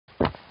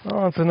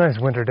Oh, it's a nice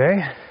winter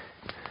day.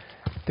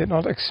 Did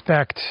not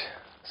expect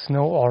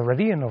snow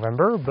already in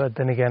November, but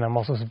then again I'm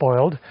also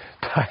spoiled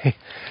by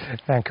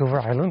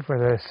Vancouver Island, where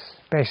there's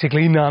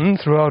basically none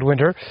throughout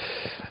winter.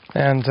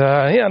 And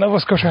yeah, Nova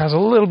Scotia has a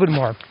little bit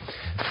more.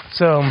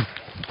 So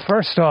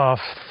first off,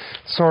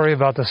 sorry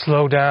about the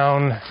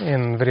slowdown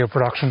in video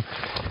production.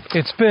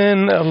 It's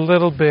been a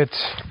little bit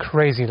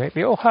crazy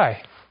lately. Oh,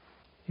 hi.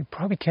 You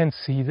probably can't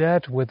see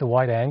that with the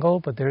wide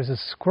angle, but there's a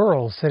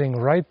squirrel sitting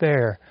right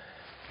there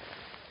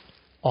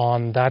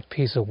on that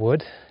piece of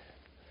wood.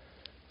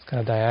 It's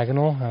kind of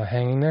diagonal,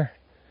 hanging there.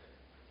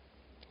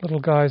 Little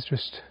guy's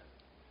just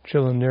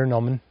chilling there,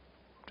 numbing.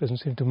 Doesn't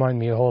seem to mind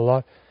me a whole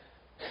lot.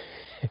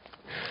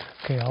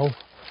 Okay, I'll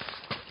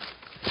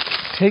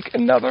take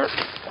another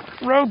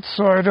route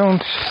so I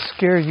don't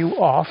scare you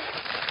off.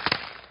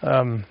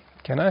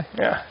 Can I?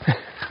 Yeah.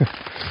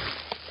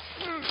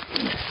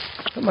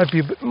 That might be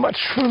a bit much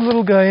for a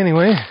little guy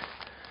anyway.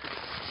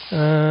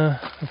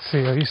 Let's see,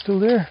 are you still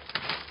there?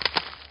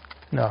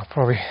 No,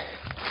 probably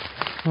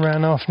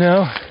ran off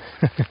now.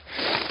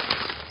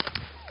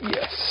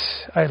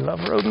 Yes, I love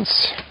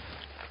rodents.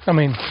 I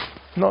mean,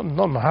 not in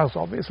my house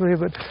obviously,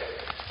 but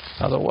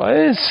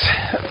otherwise.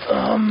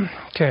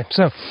 Okay,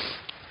 so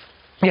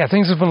yeah,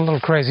 things have been a little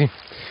crazy.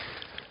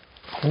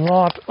 A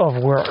lot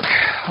of work,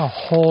 a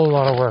whole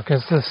lot of work.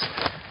 It's this,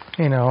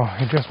 you know,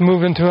 you just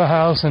move into a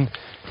house and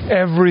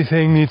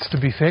everything needs to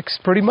be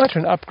fixed pretty much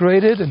and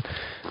upgraded and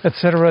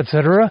etc.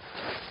 etc.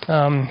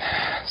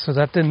 So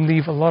that didn't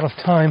leave a lot of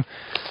time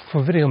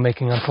for video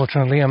making,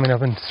 unfortunately. I mean, I've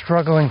been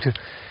struggling to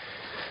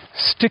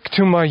stick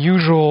to my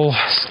usual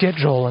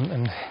schedule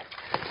and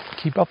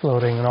keep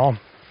uploading and all.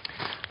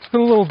 It's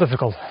been a little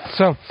difficult.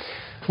 So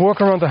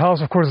walk around the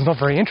house, of course, is not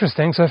very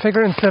interesting, so I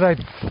figured instead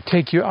I'd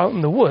take you out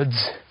in the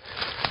woods,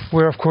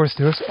 where of course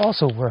there's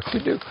also work to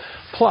do.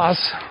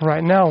 Plus,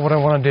 right now what I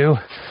want to do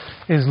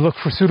is look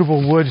for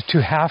suitable wood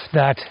to Haft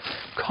that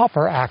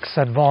copper axe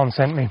that Vaughn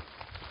sent me.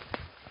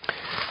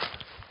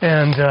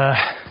 And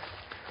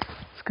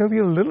it's going to be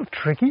a little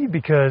tricky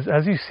because,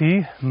 as you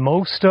see,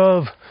 most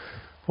of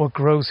what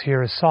grows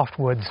here is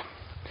softwoods.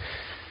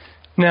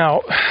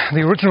 Now,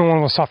 the original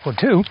one was softwood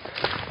too,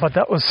 but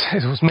it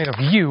was made of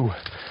yew.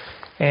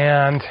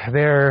 And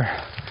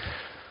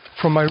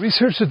from my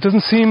research, it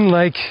doesn't seem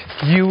like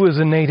yew is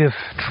a native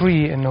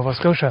tree in Nova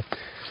Scotia.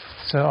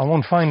 So I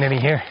won't find any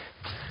here.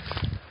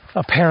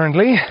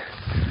 Apparently,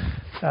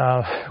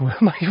 where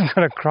am I even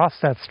going to cross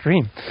that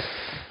stream?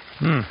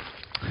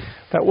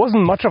 That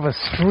wasn't much of a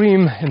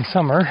stream in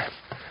summer.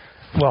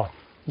 Well,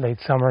 late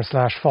summer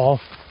 / fall.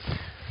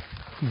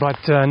 But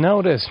now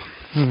it is.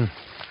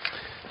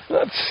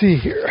 Let's see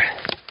here.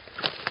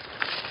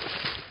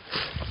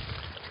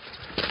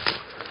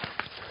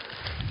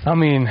 I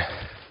mean,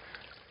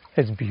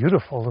 it's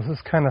beautiful. This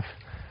is kind of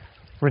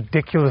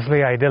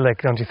ridiculously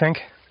idyllic, don't you think?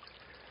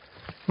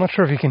 I'm not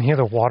sure if you can hear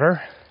the water,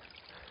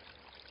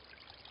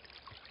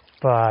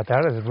 but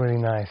that is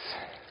really nice.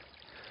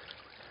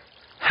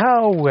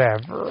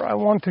 However, I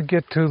want to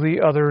get to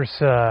the other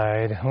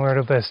side. Where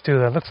to best do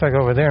that? Looks like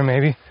over there,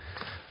 maybe.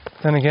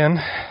 Then again,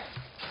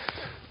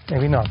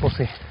 maybe not. We'll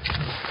see.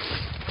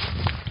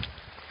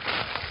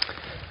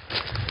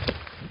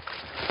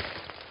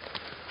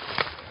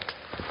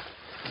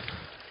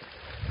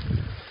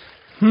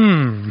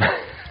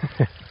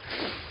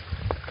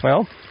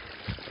 Well,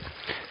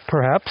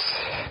 perhaps.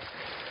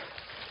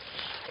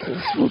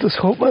 We'll just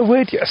hold my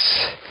weight,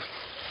 yes.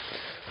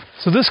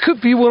 So this could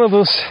be one of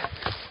those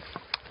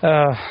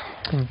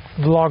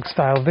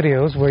vlog-style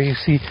videos where you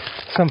see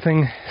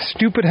something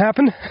stupid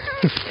happen.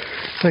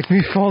 Like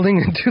me falling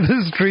into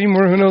the stream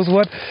or who knows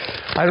what.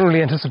 I don't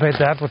really anticipate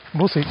that, but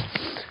we'll see.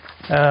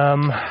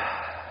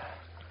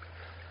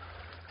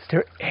 Is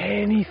there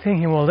anything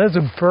here? Well, there's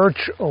a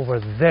birch over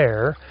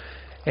there.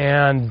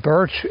 And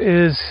birch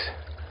is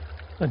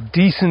a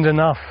decent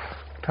enough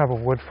type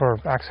of wood for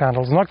axe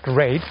handles. Not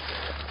great.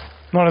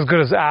 Not as good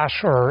as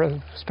ash or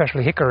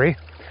especially hickory.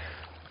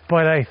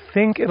 But I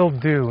think it'll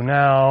do.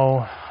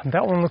 Now,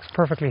 that one looks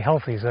perfectly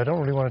healthy, so I don't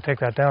really want to take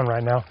that down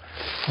right now.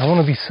 I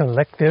want to be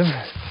selective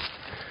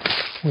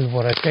with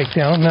what I take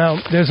down. Now,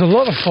 there's a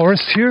lot of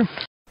forest here.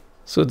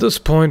 So at this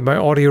point, my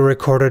audio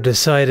recorder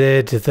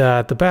decided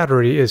that the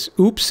battery is,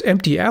 oops,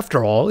 empty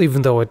after all,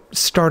 even though it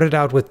started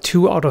out with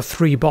 2 out of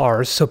 3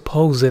 bars,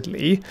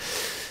 supposedly.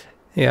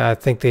 Yeah, I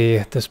think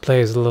the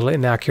display is a little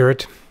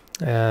inaccurate.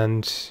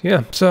 And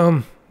yeah,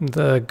 so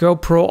the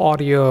GoPro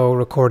audio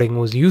recording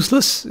was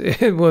useless.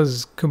 It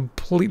was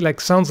complete,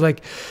 sounds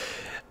like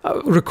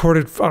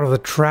recorded out of the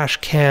trash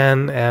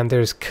can, and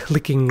there's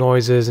clicking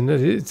noises, and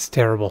it's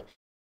terrible.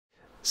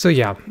 So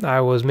yeah,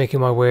 I was making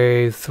my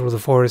way through the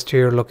forest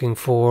here looking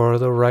for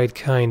the right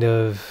kind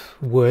of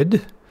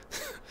wood.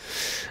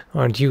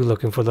 Aren't you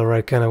looking for the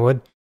right kind of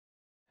wood?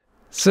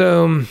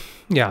 So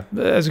yeah,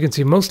 as you can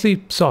see, mostly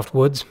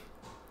softwoods.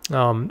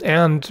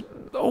 And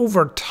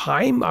over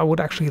time, I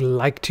would actually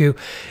like to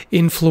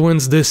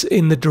influence this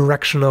in the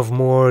direction of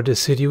more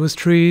deciduous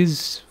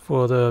trees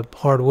for the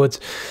hardwoods.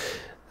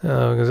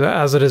 Because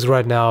as it is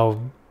right now,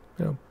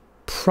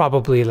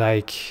 probably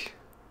like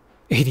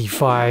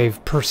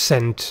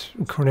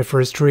 85%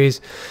 coniferous trees.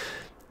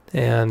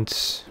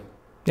 And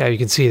yeah, you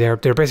can see they're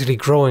basically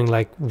growing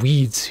like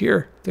weeds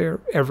here. They're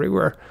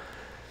everywhere,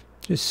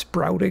 just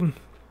sprouting.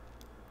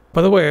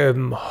 By the way,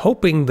 I'm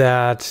hoping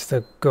that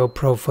the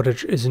GoPro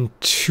footage isn't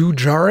too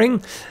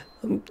jarring.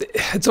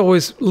 It's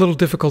always a little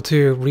difficult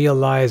to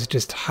realize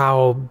just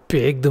how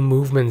big the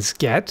movements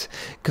get,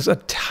 because a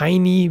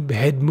tiny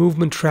head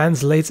movement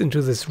translates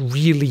into this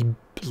really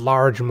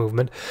large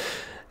movement.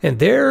 And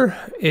there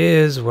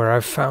is where I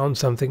found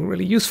something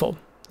really useful.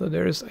 So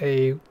there's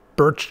a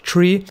birch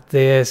tree.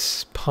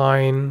 This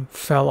pine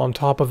fell on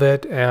top of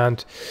it,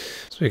 and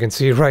so you can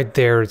see right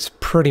there, it's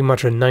pretty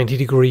much a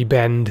 90-degree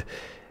bend.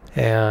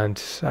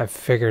 And I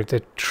figured the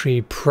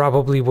tree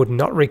probably would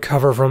not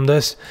recover from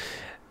this.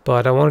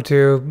 But I wanted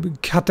to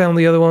cut down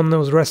the other one that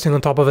was resting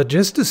on top of it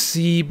just to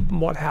see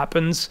what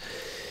happens.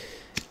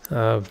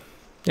 Yeah,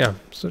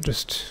 so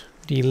just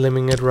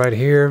delimbing it right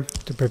here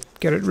to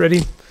get it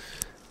ready.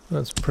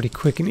 That's a pretty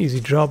quick and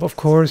easy job, of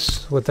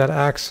course, with that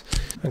axe.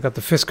 I got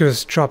the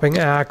Fiskus chopping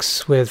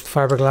axe with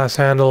fiberglass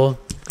handle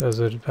because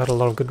it had a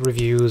lot of good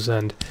reviews,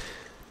 and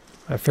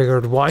I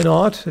figured why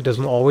not? It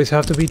doesn't always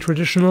have to be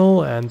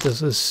traditional, and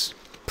this is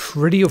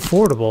pretty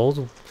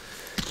affordable,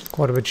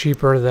 quite a bit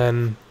cheaper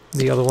than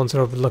the other ones that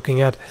I've been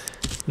looking at,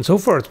 and so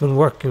far it's been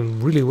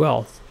working really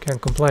well.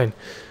 Can't complain.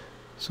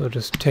 So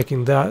just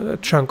taking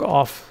that chunk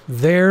off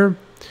there,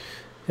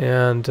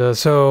 and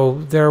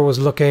so there was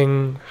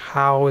looking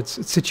how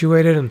it's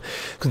situated, and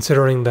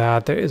considering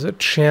that there is a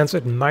chance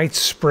it might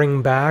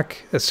spring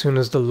back as soon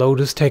as the load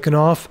is taken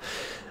off.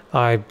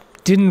 I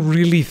didn't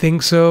really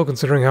think so,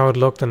 considering how it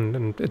looked,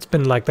 and it's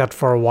been like that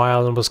for a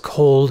while and was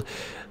cold,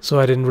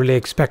 so I didn't really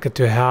expect it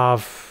to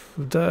have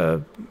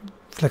the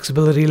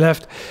flexibility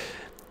left.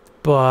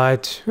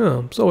 But you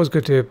know, it's always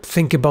good to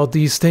think about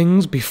these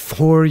things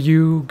before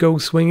you go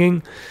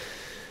swinging,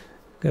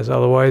 because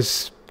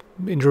otherwise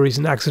injuries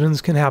and accidents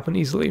can happen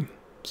easily.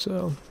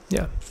 So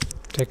yeah,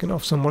 taking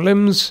off some more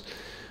limbs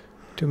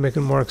to make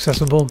it more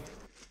accessible.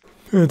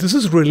 This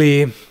is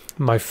really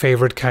my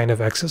favorite kind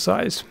of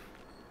exercise,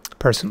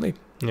 personally.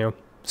 You know,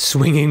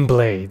 swinging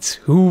blades.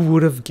 Who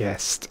would have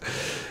guessed?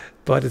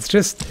 But it's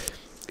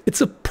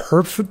a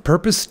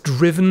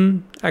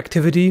purpose-driven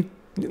activity.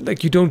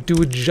 Like, you don't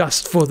do it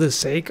just for the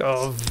sake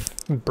of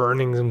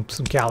burning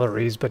some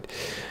calories, but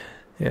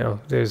you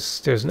know,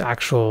 there's an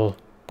actual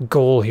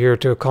goal here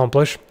to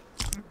accomplish,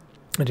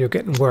 and you're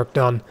getting work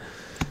done,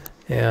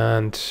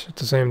 and at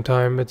the same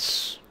time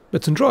it's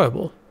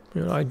enjoyable.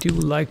 You know, I do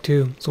like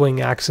to swing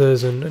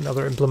axes and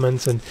other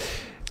implements, and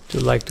do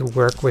like to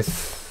work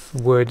with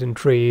wood and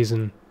trees,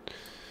 and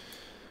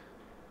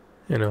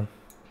you know,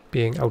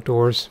 being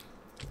outdoors.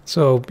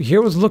 So here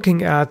I was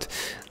looking at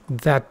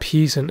that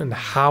piece and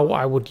how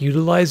I would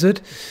utilize it.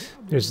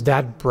 There's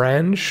that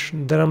branch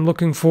that I'm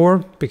looking for,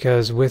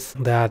 because with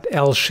that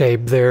L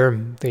shape there,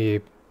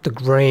 the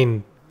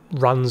grain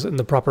runs in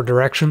the proper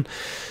direction.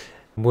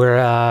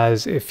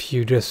 Whereas if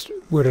you just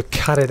were to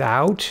cut it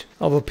out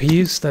of a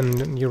piece,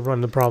 then you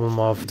run the problem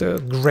of the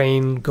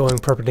grain going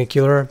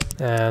perpendicular,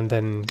 and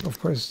then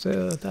of course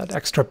that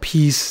extra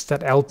piece,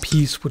 that L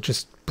piece, would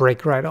just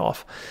break right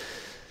off.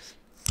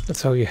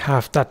 That's how you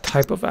have that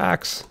type of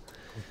axe.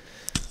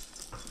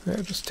 Yeah,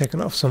 just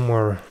taking off some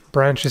more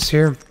branches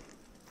here.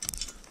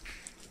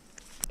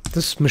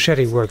 This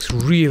machete works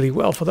really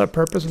well for that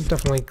purpose. I'm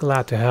definitely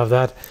glad to have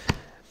that.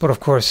 But of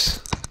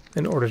course,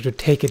 in order to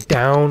take it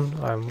down,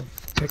 I'm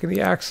taking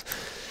the axe.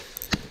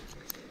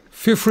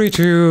 Feel free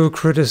to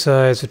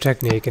criticize the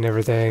technique and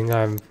everything.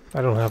 I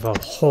don't have a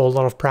whole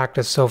lot of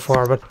practice so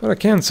far, but I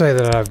can say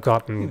that I've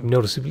gotten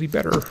noticeably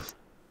better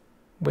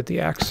with the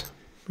axe.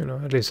 You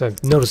know, at least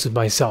I've noticed it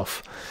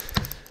myself.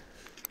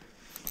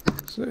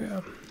 So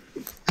yeah.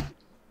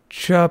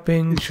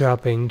 Chopping,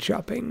 chopping,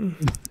 chopping.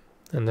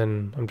 And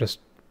then I'm just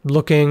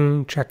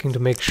looking, checking to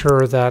make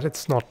sure that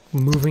it's not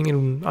moving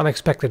in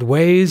unexpected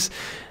ways.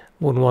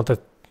 Wouldn't want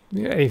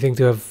anything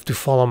to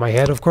fall on my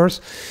head, of course.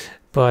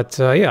 But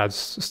yeah,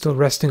 it's still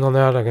resting on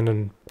that. I'm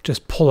gonna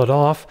just pull it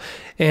off,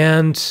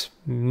 and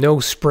no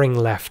spring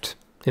left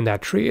in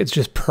that tree. It's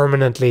just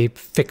permanently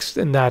fixed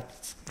in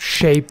that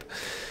shape.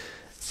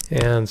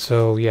 And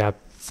so yeah,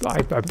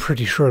 I'm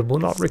pretty sure it will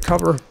not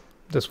recover.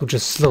 This will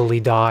just slowly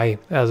die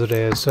as it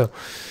is, so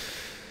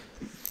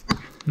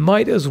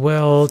might as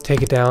well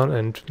take it down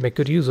and make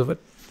good use of it.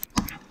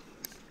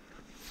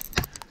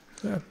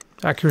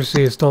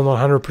 Accuracy is still not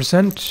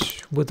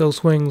 100% with those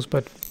swings,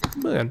 but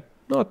man,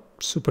 not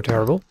super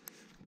terrible.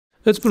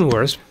 It's been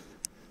worse,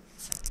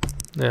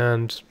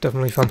 and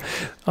definitely fun.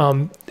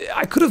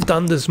 I could have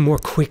done this more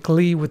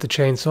quickly with the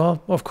chainsaw,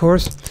 of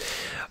course,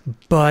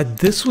 but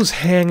this was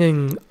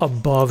hanging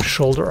above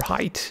shoulder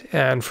height,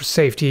 and for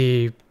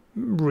safety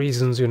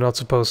reasons you're not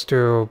supposed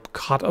to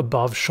cut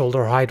above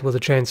shoulder height with a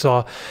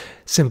chainsaw,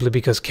 simply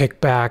because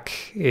kickback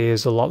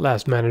is a lot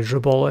less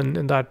manageable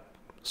in that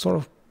sort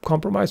of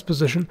compromised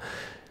position.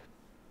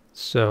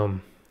 So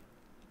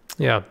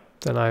yeah,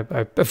 then I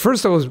at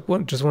first I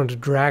just wanted to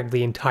drag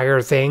the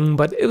entire thing,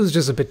 but it was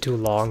just a bit too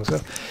long, so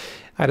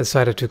I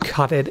decided to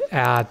cut it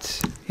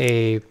at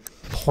a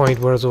point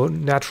where there's a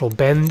natural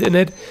bend in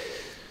it,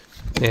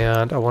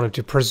 and I wanted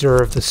to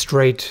preserve the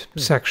straight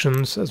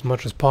sections as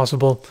much as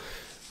possible.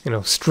 You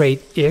know,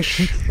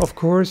 straight-ish, of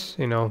course.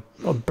 You know,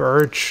 a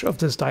birch of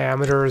this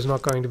diameter is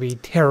not going to be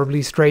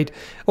terribly straight,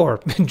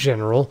 or in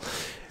general.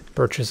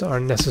 Birches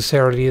aren't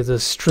necessarily the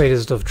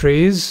straightest of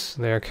trees.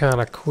 They're kind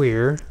of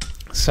queer.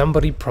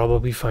 Somebody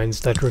probably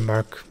finds that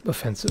remark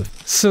offensive.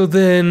 So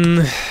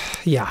then,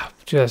 yeah,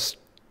 just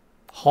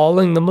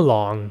hauling them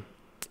along.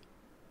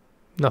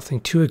 Nothing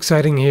too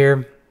exciting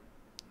here.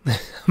 I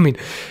mean,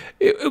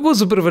 it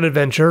was a bit of an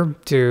adventure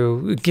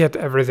to get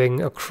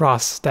everything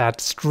across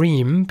that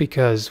stream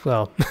because,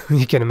 well,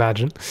 you can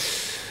imagine.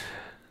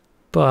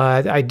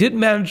 But I did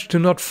manage to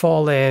not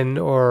fall in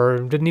or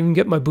didn't even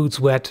get my boots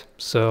wet,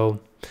 so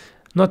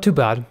not too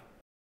bad.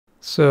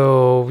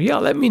 So yeah,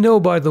 let me know,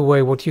 by the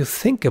way, what you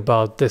think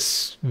about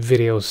this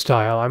video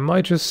style. I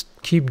might just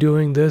keep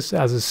doing this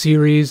as a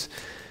series,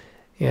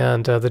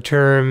 and the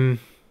term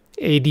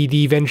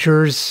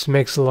ADDventures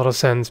makes a lot of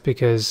sense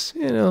because,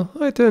 you know,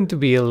 I tend to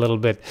be a little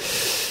bit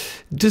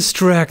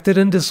distracted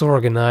and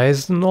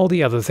disorganized and all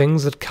the other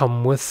things that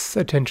come with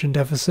attention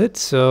deficit,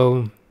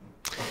 so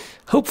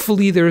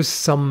hopefully there's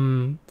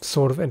some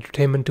sort of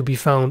entertainment to be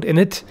found in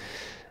it.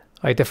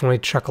 I definitely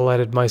chuckle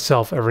at it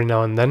myself every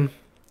now and then.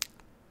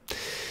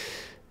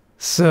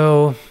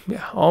 So,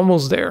 yeah,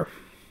 almost there.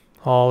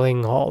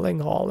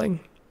 Hauling.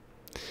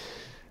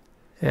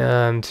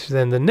 And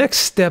then the next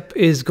step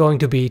is going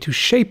to be to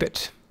shape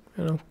it.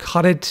 You know,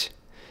 cut it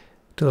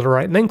to the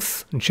right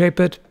length and shape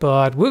it.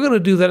 But we're going to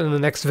do that in the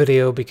next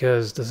video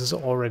because this is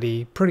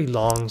already pretty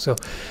long. So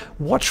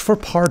watch for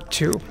part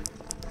 2.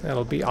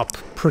 That'll be up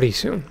pretty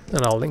soon,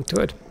 and I'll link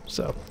to it.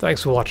 So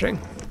thanks for watching.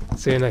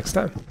 See you next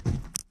time.